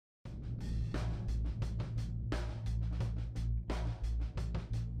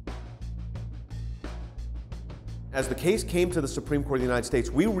As the case came to the Supreme Court of the United States,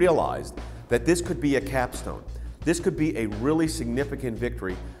 we realized that this could be a capstone. This could be a really significant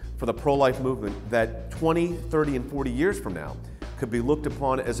victory for the pro-life movement that 20, 30, and 40 years from now could be looked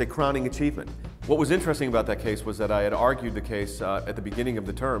upon as a crowning achievement. What was interesting about that case was that I had argued the case at the beginning of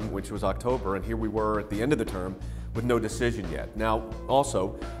the term, which was October, and here we were at the end of the term with no decision yet. Now,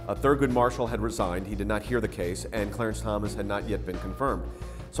 also, Thurgood Marshall had resigned. He did not hear the case, and Clarence Thomas had not yet been confirmed.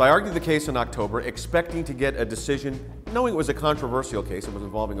 So I argued the case in October, expecting to get a decision, knowing it was a controversial case. It was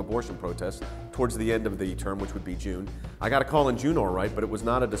involving abortion protests towards the end of the term, which would be June. I got a call in June, all right, but it was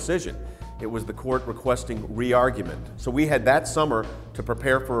not a decision. It was the court requesting re-argument. So we had that summer to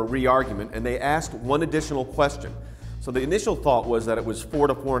prepare for a re-argument, and they asked one additional question. So the initial thought was that it was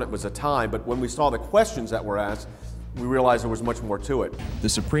 4-4 and it was a tie, but when we saw the questions that were asked, we realized there was much more to it. The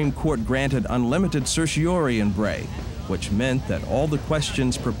Supreme Court granted unlimited certiorari in Bray, which meant that all the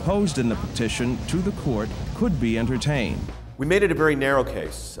questions proposed in the petition to the court could be entertained. We made it a very narrow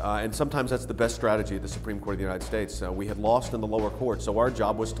case, and sometimes that's the best strategy of the Supreme Court of the United States. We had lost in the lower court, so our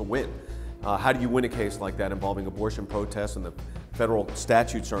job was to win. How do you win a case like that involving abortion protests and the federal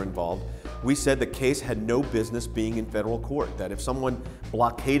statutes are involved? We said the case had no business being in federal court, that if someone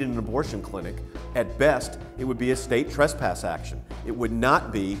blockaded an abortion clinic, at best, it would be a state trespass action. It would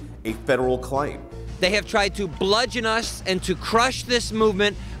not be a federal claim. They have tried to bludgeon us and to crush this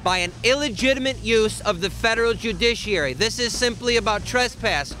movement by an illegitimate use of the federal judiciary. This is simply about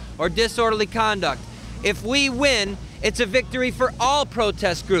trespass or disorderly conduct. If we win, it's a victory for all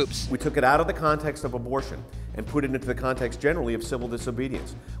protest groups. We took it out of the context of abortion and put it into the context generally of civil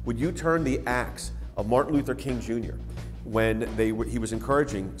disobedience. Would you turn the acts of Martin Luther King Jr. when he was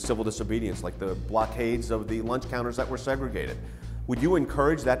encouraging civil disobedience, like the blockades of the lunch counters that were segregated? Would you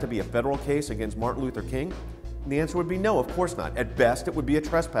encourage that to be a federal case against Martin Luther King? And the answer would be no, of course not. At best, it would be a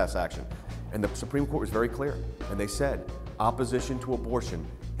trespass action. And the Supreme Court was very clear, and they said opposition to abortion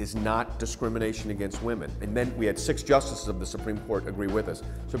is not discrimination against women. And then we had 6 justices of the Supreme Court agree with us.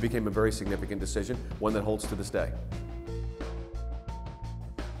 So it became a very significant decision, one that holds to this day.